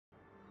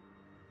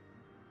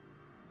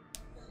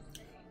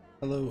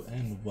Hello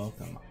and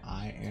welcome.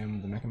 I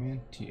am TheMekkaMan,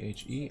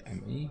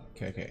 TheMekkaMan,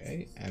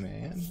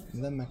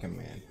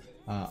 TheMekkaMan.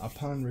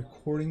 Upon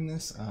recording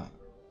this,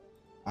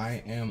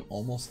 I am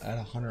almost at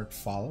 100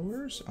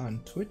 followers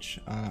on Twitch,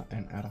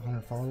 and at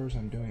 100 followers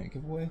I'm doing a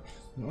giveaway.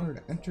 In order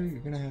to enter, you're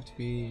going to have to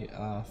be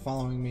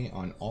following me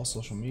on all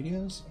social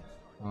medias.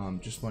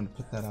 Just wanted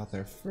to put that out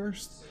there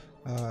first.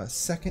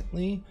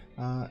 Secondly,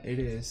 it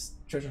is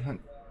Treasure Hunt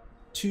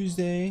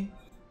Tuesday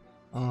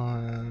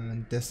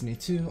on Destiny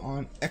 2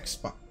 on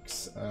Xbox.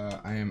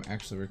 I am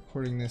actually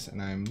recording this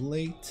and I'm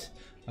late.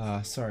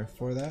 Sorry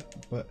for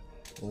that, but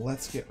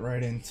let's get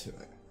right into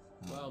it.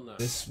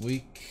 This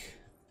week,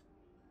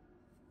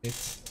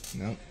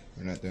 no,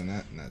 we're not doing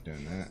that, not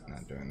doing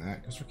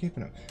that, because we're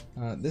keeping it.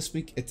 This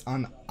week it's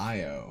on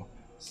IO.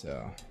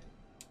 So,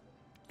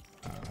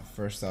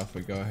 first off,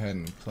 we go ahead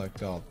and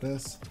collect all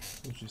this,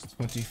 which is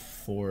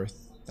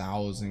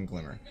 24,000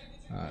 glimmer.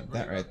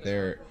 That right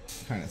there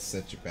kind of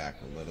sets you back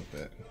a little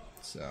bit.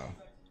 So,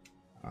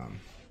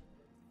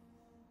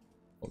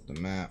 hold the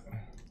map,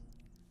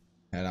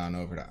 head on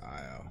over to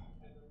IO.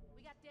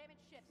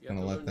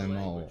 Gonna let them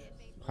all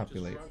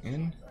populate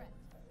in.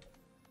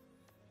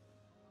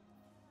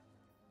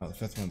 Oh, the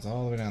fifth one's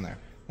all the way down there.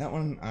 That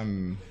one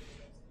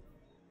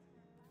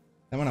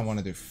I want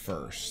to do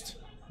first,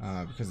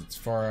 because it's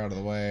far out of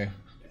the way.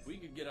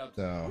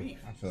 So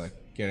I feel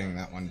like getting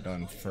that one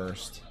done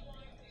first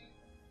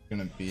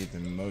gonna be the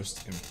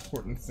most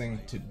important thing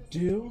to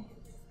do.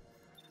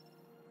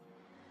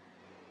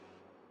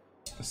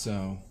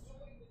 So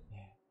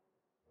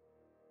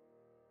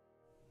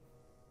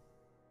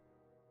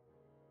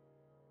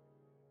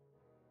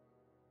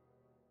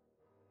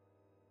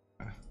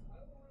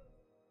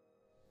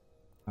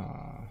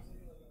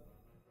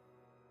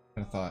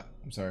I thought,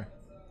 I'm sorry.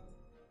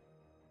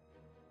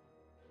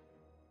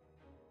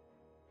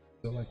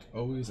 So like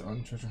always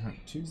on Treasure Hunt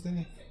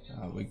Tuesday,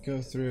 we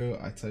go through,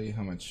 I tell you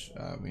how much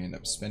we end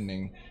up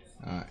spending,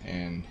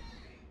 and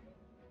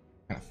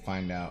kind of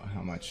find out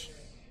how much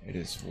it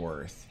is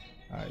worth.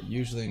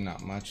 Usually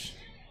not much,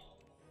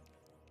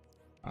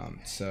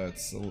 so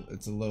it's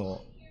a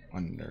little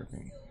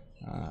unnerving.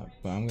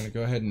 But I'm gonna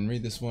go ahead and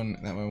read this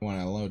one, that way when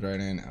I load right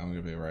in, I'm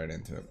gonna be right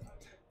into it.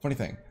 Funny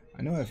thing,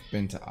 I know I've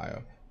been to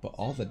IO, but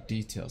all the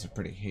details are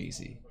pretty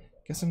hazy.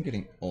 Guess I'm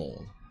getting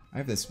old. I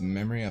have this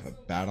memory of a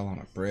battle on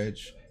a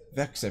bridge,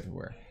 Vex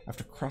everywhere.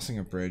 After crossing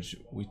a bridge,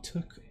 we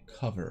took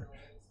cover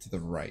to the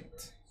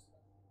right.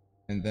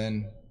 And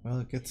then,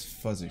 well, it gets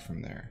fuzzy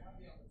from there.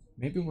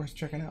 Maybe worth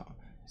checking out.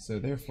 So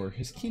therefore,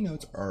 his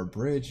keynotes are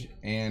bridge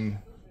and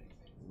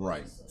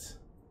right.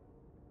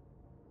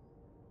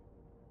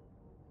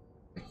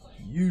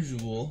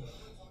 Usual.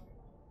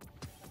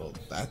 Well,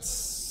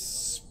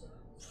 that's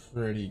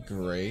pretty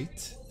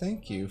great.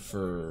 Thank you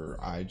for,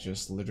 I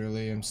just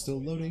literally am still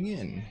loading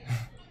in.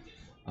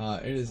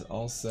 It is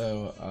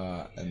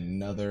also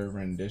another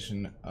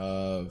rendition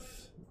of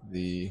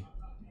the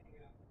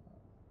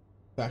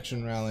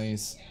faction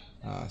rallies,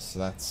 so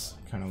that's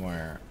kind of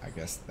where I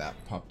guess that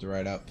popped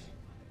right up.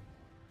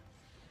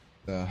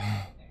 It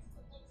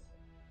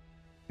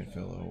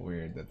feel a little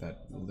weird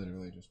that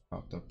literally just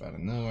popped up out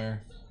of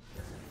nowhere.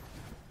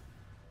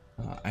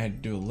 I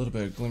had to do a little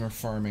bit of glimmer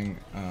farming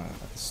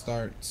at the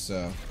start,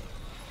 so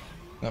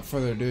without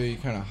further ado, you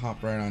kind of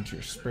hop right onto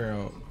your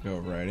Sparrow, go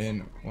right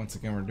in. Once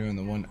again, we're doing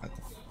the one at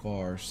the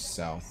far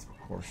south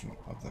portion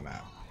of the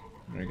map.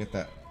 I'm gonna get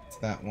that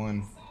to that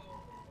one.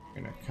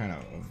 I'm gonna kind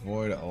of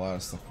avoid a lot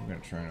of stuff. I'm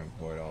gonna try and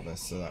avoid all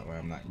this so that way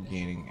I'm not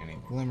gaining any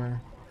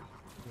glimmer.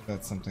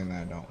 That's something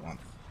that I don't want.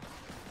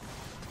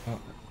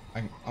 Well,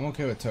 I'm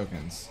okay with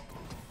tokens.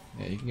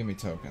 Yeah, you can give me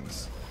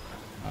tokens.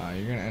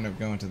 You're gonna end up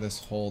going to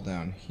this hole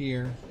down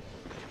here.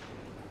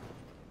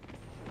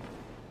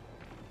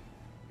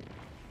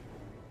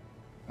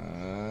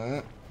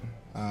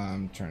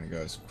 I'm trying to go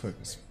as quick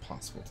as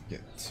possible to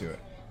get to it.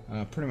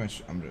 Pretty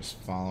much I'm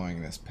just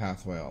following this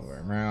pathway all the way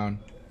around.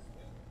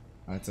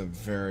 It's a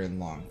very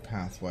long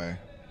pathway.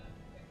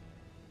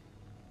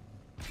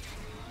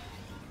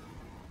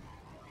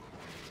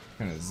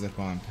 Kind of zip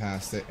on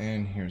past it,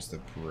 and here's the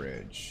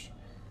bridge.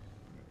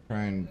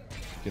 Try and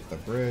get the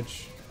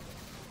bridge.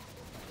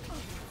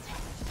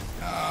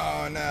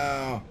 Oh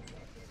no!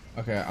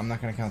 Okay, I'm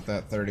not gonna count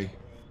that 30.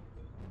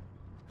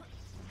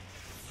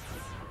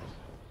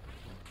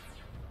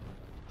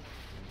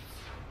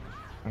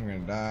 I'm gonna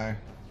die.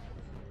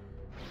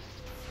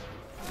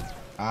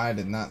 I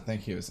did not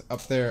think he was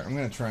up there. I'm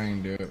gonna try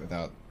and do it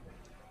without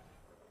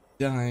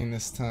dying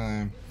this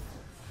time.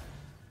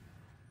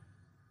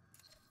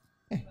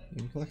 Hey, you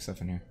can collect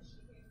stuff in here.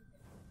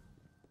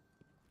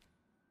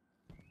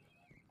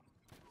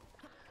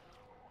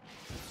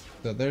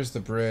 So there's the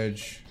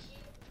bridge.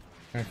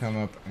 I'm gonna come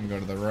up and go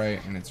to the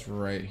right, and it's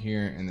right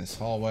here in this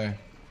hallway,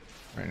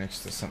 right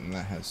next to something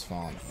that has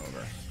fallen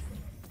over.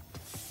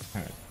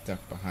 Kind of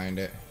duck behind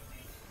it.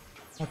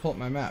 I'll pull up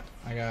my map.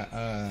 I got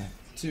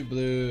 2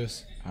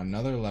 blues,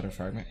 another letter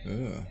fragment.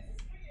 Ooh.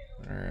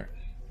 And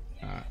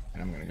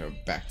I'm gonna go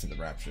back to the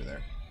rapture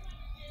there,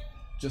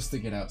 just to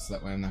get out, so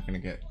that way I'm not gonna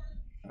get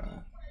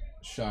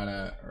shot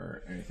at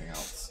or anything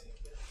else.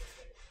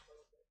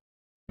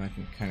 And I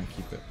can kind of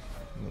keep it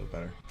a little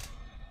better.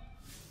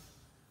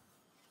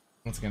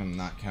 Once again, I'm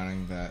not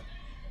counting that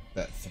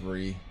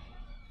 3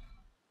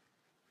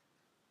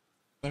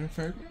 letter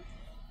fragment.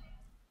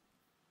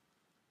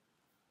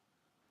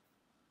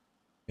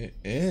 It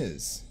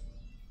is.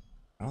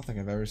 I don't think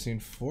I've ever seen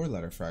 4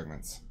 letter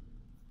fragments.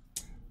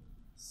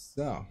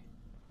 So,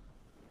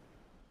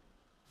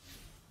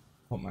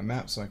 pull up my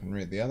map so I can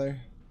read the other.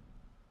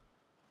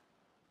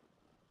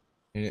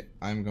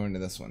 I'm going to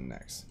this one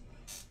next.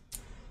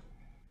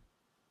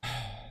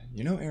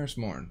 You know Eris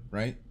Morn,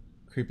 right?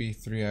 Creepy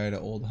 3-eyed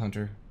old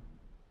hunter.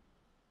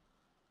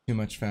 Too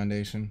much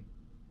foundation?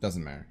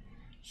 Doesn't matter.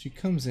 She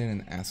comes in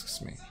and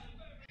asks me,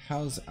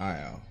 how's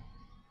Io?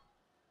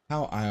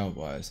 How Io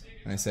was.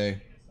 And I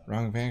say,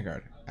 wrong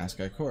Vanguard. Ask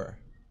Ikora.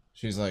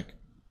 She's like,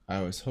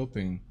 I was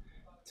hoping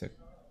that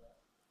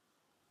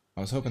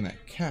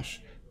Kesh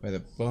by the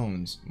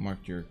bones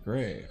marked your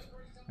grave.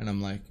 And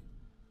I'm like,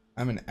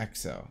 I'm an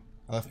exo.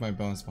 I left my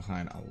bones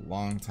behind a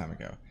long time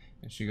ago.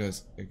 And she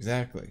goes,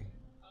 exactly.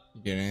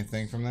 You get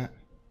anything from that?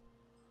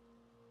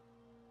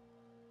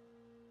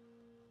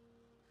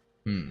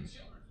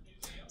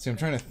 See, I'm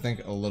trying to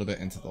think a little bit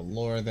into the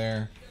lore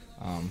there.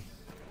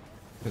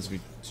 Because we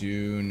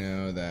do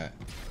know that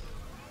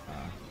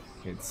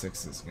Kid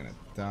 6 is gonna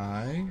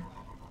die.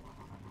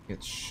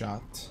 Gets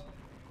shot.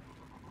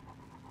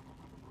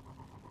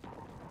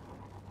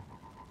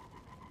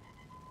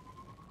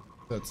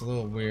 So it's a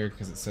little weird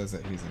because it says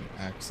that he's an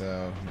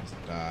exo, he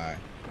doesn't die.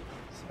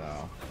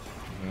 So,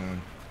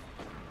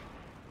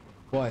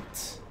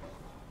 but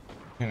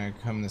kind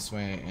of come this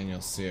way and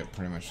you'll see it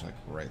pretty much like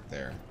right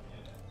there.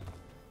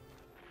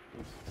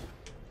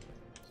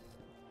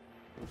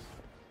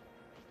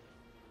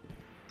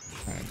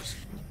 And just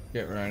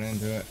get right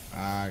into it.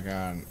 I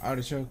got an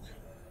artichoke,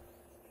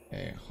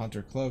 a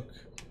hunter cloak,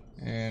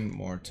 and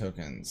more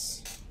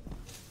tokens.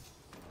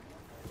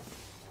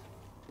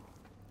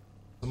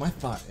 So my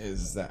thought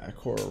is that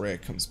Ikora Ray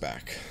comes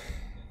back.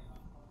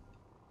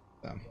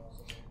 So,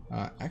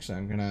 actually,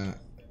 I'm gonna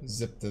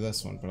zip to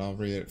this one, but I'll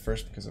read it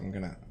first because I'm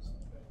gonna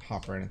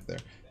hop right into there.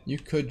 You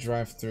could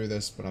drive through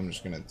this, but I'm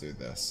just gonna do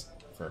this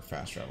for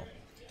fast travel.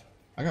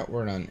 I got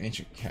word on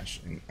ancient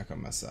Kesh in Echo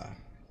Mesa.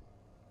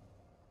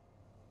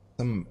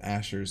 Some of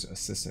Asher's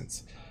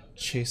assistants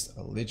chased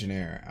a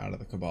legionnaire out of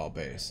the Cabal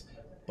base,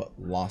 but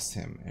lost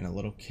him in a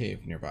little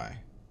cave nearby.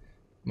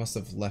 Must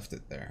have left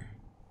it there,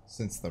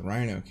 since the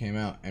Rhino came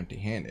out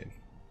empty-handed.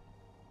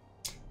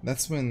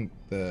 That's when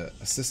the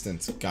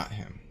assistants got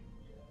him.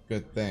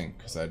 Good thing,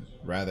 because I'd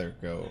rather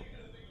it go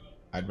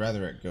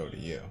to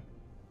you.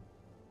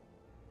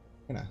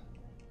 I'm gonna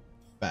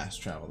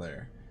fast travel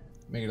there,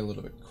 make it a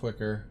little bit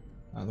quicker.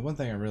 The one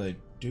thing I really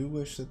do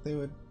wish that they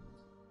would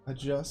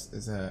adjust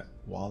is that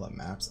while the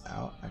map's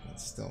out, I can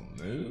still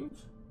move.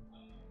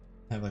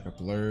 Have like a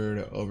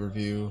blurred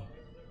overview.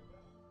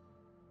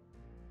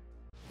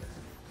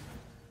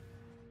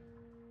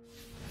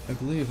 I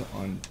believe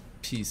on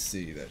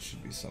PC that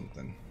should be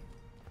something.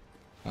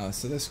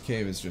 So this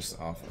cave is just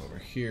off over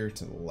here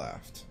to the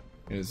left.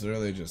 It is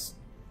really just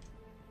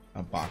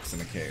a box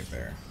in a cave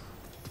there.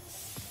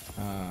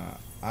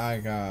 I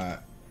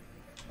got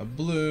a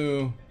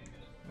blue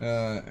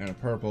and a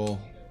purple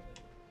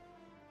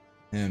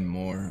and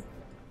more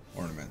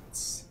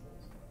ornaments.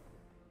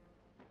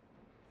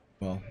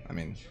 Well, I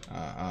mean,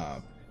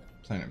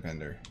 planet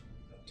vendor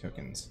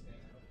tokens.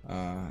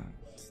 I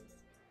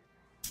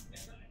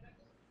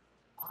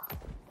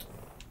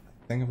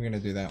think I'm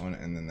gonna do that one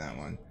and then that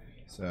one.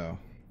 So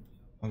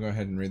I'll go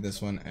ahead and read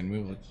this one, and we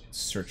will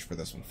search for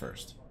this one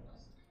first.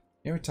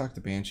 You ever talk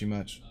to Banshee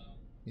much?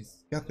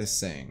 He's got this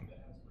saying.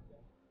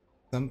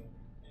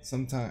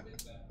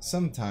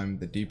 Sometime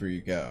the deeper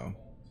you go,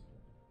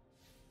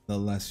 the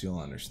less you'll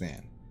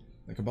understand.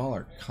 The Cabal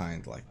are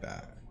kind like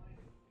that.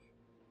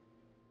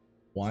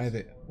 Why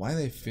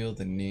they feel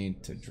the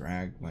need to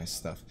drag my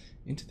stuff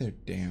into their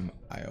damn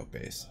IO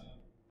base,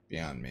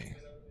 beyond me.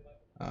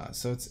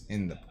 So it's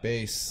in the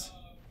base.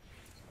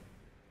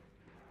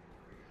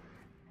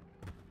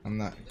 I'm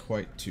not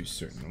quite too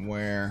certain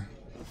where,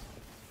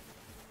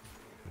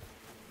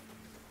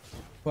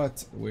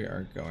 but we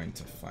are going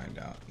to find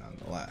out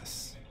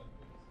nonetheless.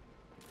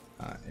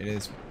 It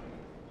is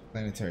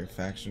planetary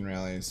faction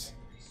rallies.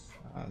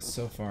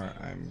 So far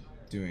I'm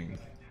doing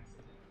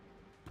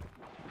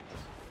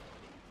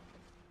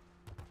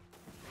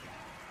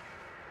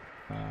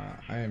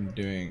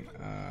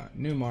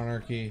New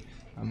Monarchy.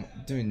 I'm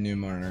doing New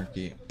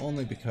Monarchy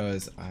only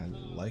because I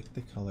like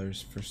the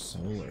colors for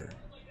solar.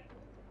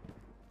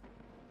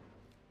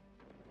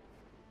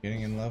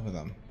 Getting in love with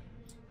them.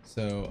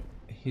 So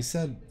he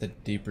said the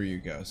deeper you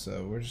go,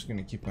 so we're just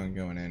gonna keep on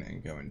going in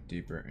and going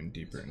deeper and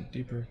deeper and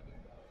deeper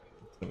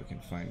until we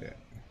can find it.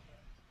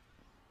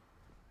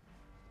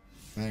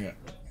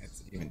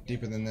 It's even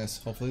deeper than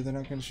this. Hopefully they're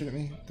not gonna shoot at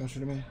me. Don't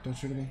shoot at me. Don't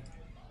shoot at me.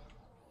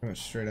 Pretty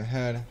much straight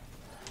ahead.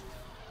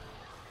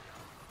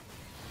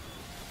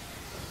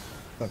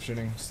 Stop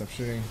shooting. Stop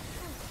shooting.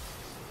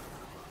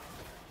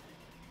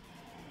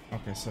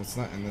 Okay, so it's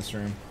not in this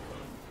room.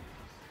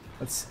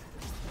 Let's...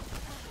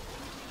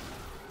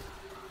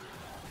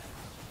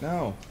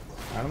 No!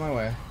 Out of my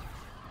way.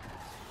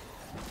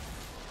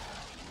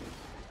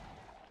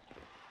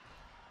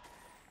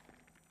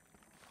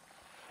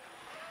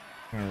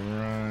 I'm gonna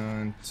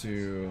run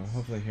to...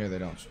 Hopefully here they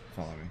don't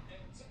follow me.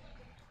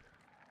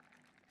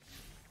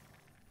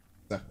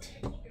 Sucked.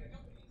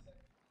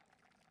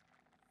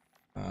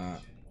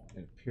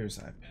 It appears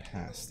I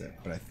passed it,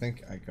 but I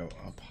think I go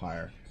up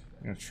higher.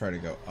 I'm gonna try to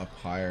go up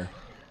higher.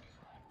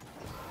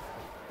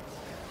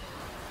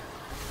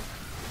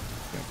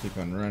 Gonna keep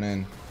on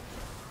running.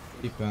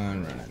 Keep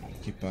on running.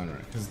 Keep on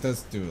running. Because it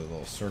does do a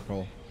little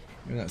circle.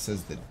 You know that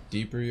says the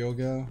deeper you'll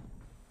go?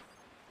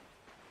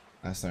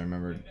 Last I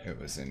remembered it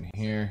was in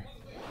here.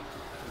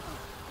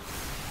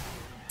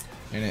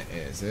 And it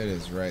is. It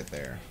is right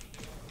there.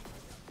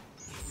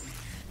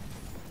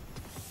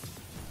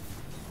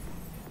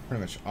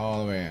 Pretty much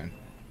all the way in.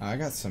 I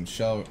got some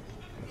celery.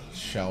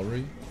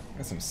 I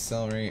got some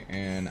celery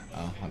and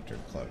a hunter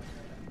cloak.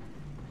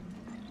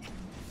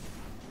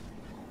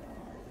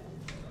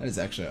 That is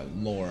actually a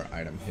lore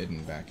item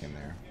hidden back in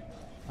there.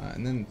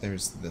 And then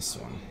there's this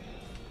one.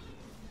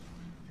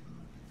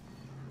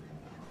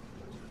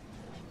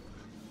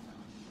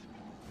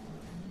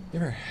 You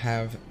ever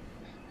have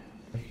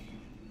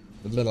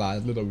a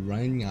little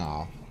rain?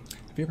 Have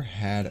you ever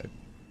had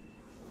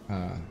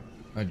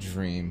a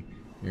dream?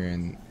 You're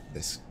in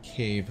this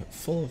cave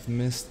full of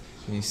mist,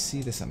 and you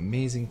see this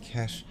amazing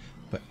cache,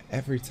 but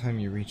every time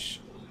you reach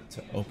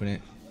to open it,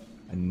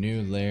 a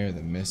new layer of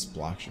the mist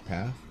blocks your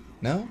path?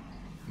 No?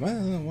 Am I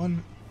the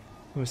one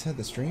who has had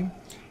this dream?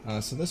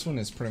 So this one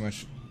is pretty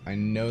much, I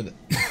know that...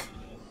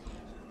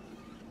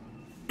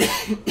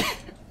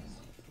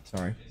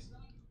 Sorry.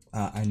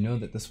 I know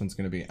that this one's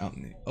going to be out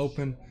in the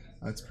open.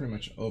 It's pretty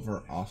much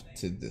over off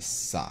to this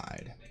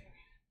side.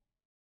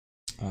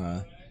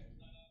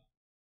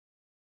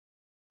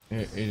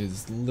 It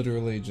is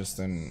literally just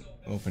an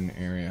open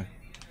area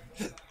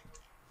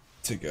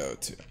to go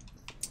to.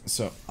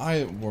 So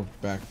I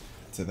worked back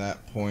to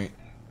that point.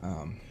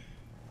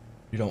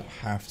 You don't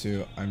have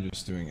to. I'm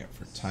just doing it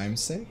for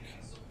time's sake.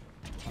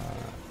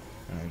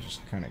 And I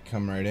just kind of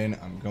come right in.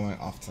 I'm going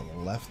off to the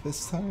left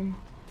this time.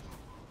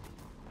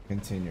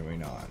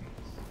 Continuing on.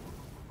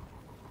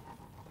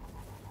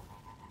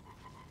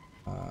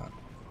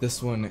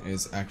 This one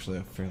is actually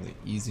a fairly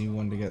easy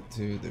one to get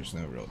to. There's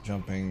no real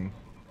jumping.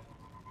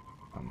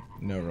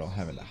 No real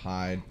having to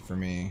hide for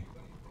me.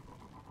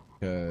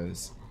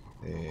 Because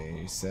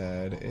they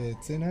said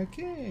it's in a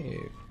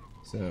cave.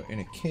 So in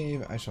a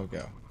cave I shall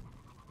go.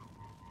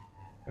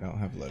 I don't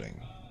have loading.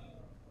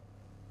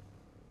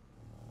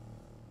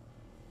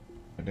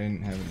 I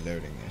didn't have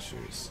loading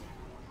issues.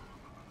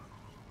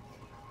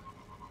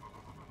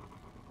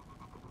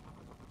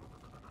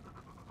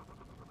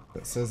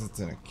 It says it's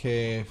in a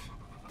cave.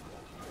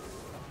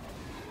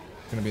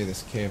 It's gonna be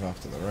this cave off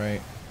to the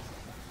right.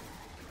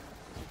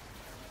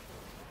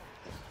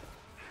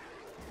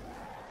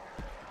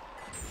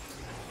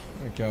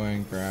 I'm gonna go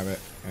in, grab it,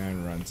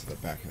 and run to the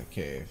back of the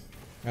cave.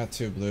 Got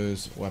 2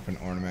 blues, weapon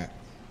ornament,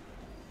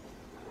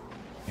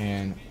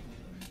 and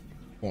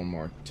 4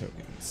 more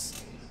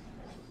tokens.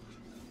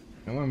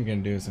 And what I'm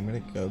gonna do is I'm gonna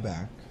go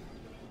back.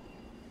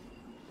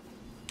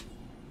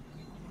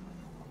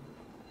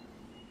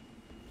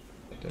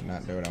 Did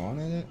not do what I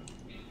wanted it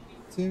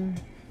to,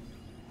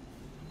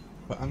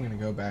 but I'm gonna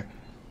go back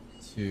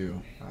to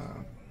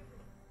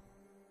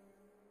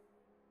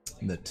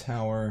the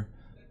tower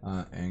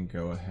and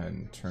go ahead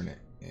and turn it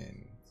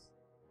in.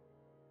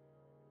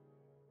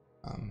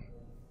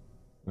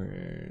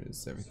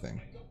 Where's everything?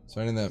 So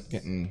I ended up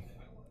getting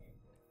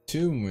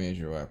 2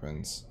 major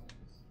weapons,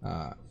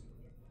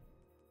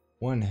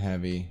 1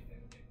 heavy,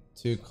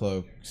 2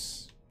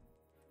 cloaks,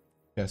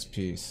 chest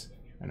piece,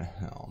 and a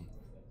helm.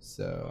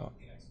 So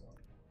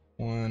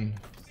 1,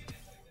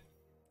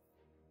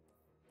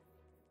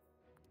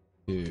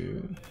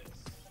 2,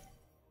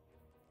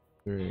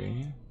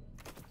 3,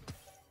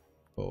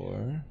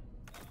 4,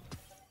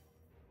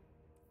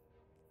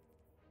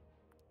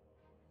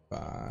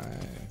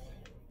 5,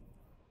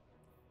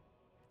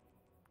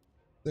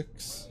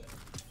 6,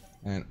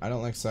 and I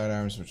don't like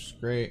sidearms, which is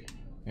great,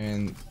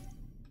 and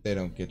they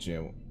don't get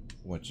you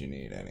what you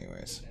need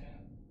anyways.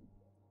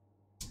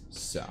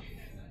 So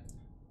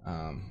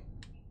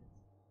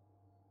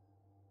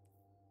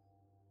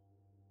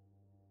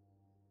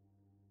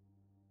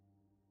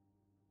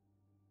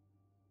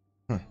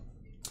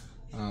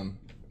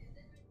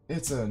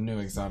it's a new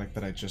exotic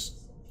that I just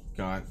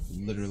got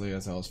literally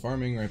as I was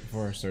farming right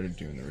before I started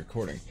doing the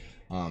recording.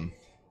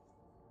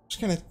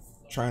 Just kind of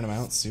trying them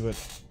out, see what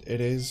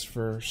it is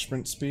for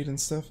sprint speed and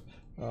stuff.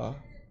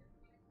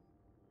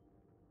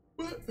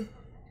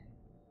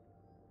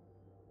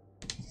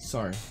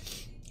 Sorry,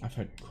 I've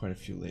had quite a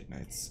few late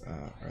nights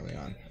early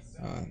on.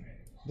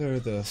 They're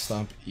the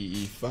Stomp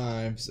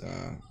EE5s,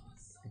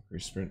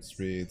 increase sprint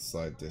speed,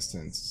 slide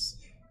distance,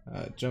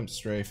 jump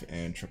strafe,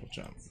 and triple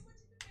jump.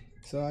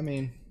 So I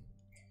mean,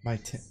 my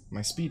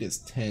speed is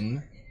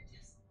 10,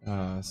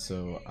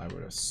 So I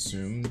would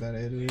assume that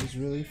it is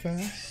really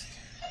fast.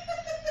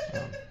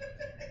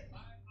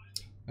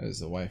 That is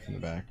the wife in the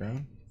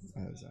background.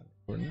 That is that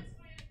coordinate.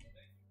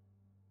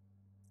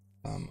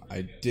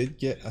 I did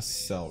get a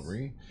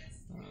celery.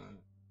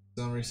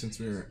 Celery, since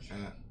we were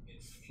at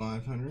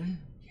 500.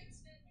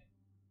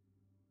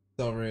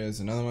 Celery is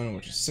another one,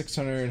 which is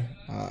 600.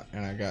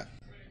 And I got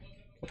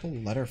a couple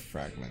letter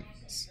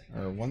fragments,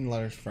 or one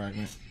letter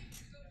fragment.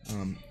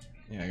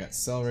 Yeah, I got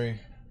celery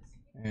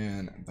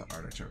and the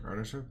artichoke.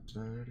 Artichoke, did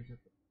I already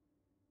get that?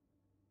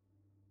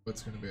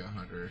 What's gonna be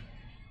 100?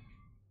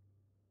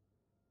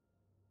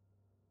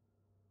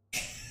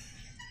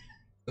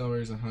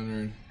 Celery's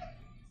 100.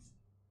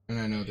 And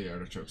I know the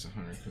artichoke's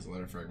 100 because the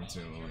letter fragments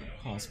are the one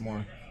that costs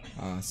more.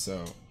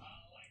 So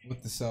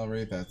with the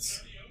celery,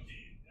 that's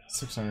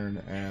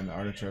 600, and the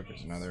artichoke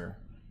is another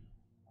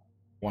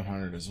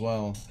 100 as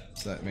well.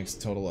 So that makes a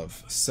total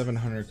of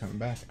 700 coming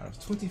back out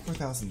of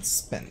 24,000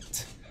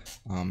 spent.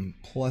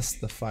 Plus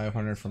the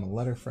 500 from a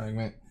letter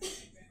fragment,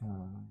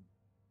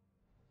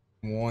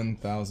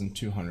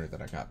 1,200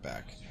 that I got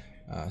back.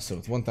 So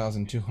with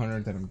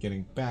 1,200 that I'm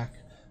getting back,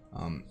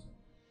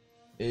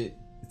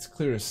 it's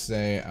clear to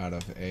say out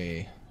of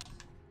a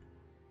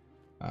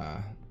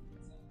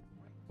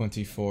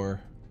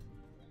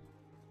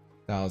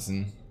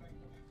 24,000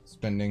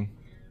 spending,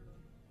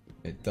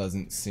 it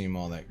doesn't seem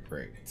all that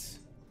great.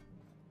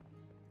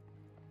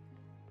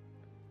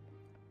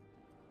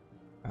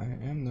 I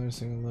am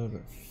noticing a little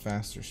bit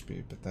faster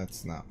speed, but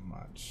that's not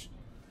much.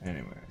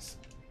 Anyways.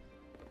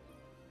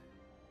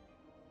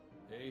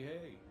 Hey,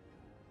 hey.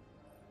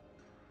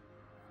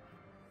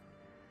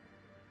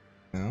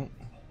 No.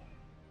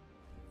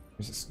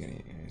 Here's a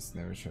skinny. He's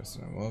never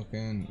trusted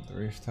unwoken. The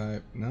reef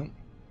type. Nope.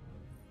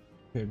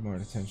 Paid more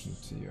attention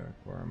to your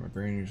core. My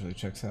brain usually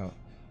checks out.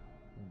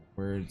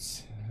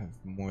 Words have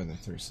more than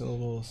 3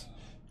 syllables.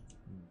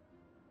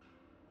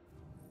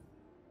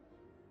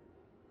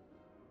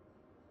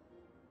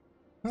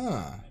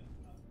 Huh.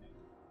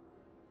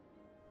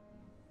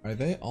 Are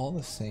they all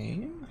the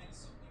same?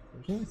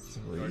 There's only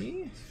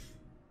 3?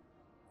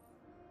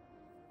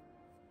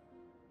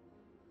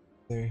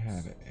 There you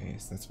have it,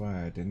 Ace. That's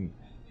why I didn't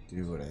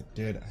do what I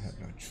did. I had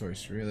no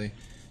choice, really.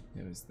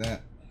 It was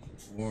that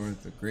or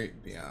the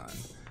great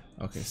beyond.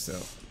 Okay,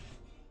 so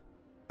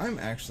I'm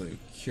actually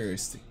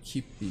curious to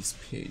keep these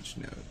page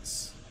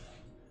notes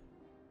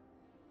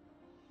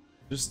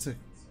just to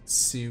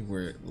see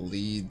where it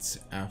leads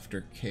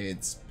after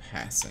Cade's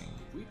passing.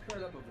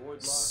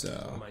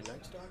 So,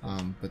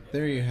 but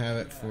there you have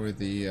it for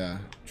the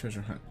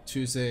Treasure Hunt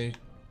Tuesday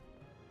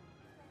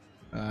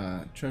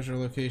treasure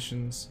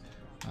locations.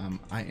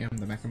 I am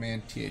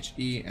TheMekkaMan,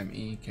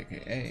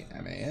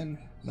 TheMekkaMan,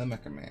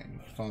 TheMekkaMan.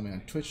 Follow me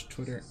on Twitch,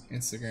 Twitter,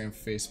 Instagram,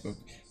 Facebook,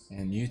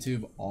 and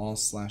YouTube, all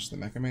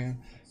 /TheMekkaMan.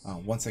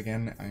 Once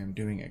again, I am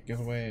doing a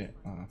giveaway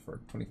for a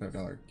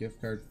 $25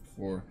 gift card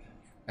for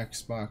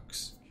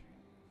Xbox,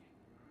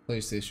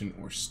 PlayStation,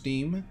 or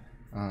Steam.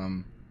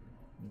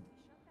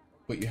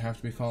 But you have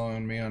to be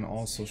following me on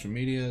all social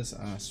medias.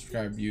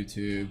 Subscribe to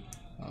YouTube,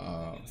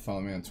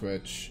 follow me on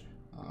Twitch.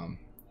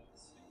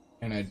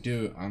 And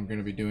I'm going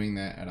to be doing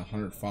that at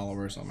 100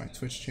 followers on my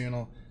Twitch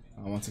channel.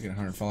 Once I get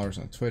 100 followers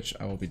on Twitch,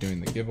 I will be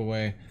doing the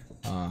giveaway.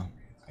 I'm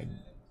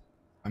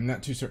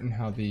not too certain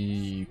how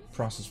the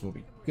process will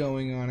be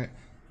going on it.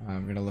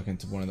 I'm going to look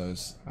into one of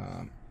those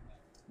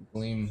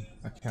Gleam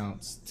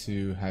accounts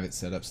to have it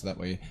set up so that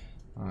way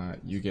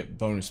you get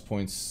bonus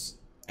points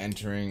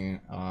entering.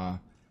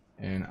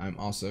 And I'm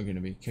also going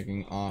to be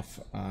kicking off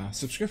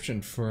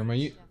subscription for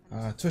my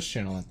Twitch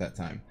channel at that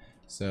time.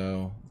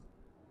 So,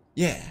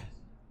 yeah.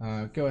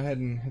 Go ahead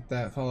and hit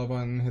that follow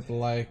button, hit the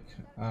like,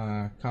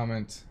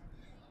 comment,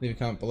 leave a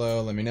comment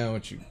below, let me know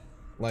what you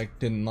like,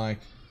 didn't like,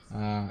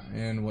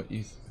 and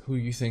who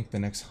you think the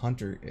next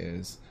hunter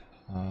is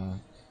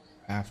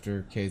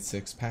after Cade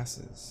 6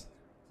 passes.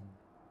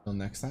 Until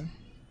next time,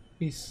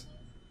 peace.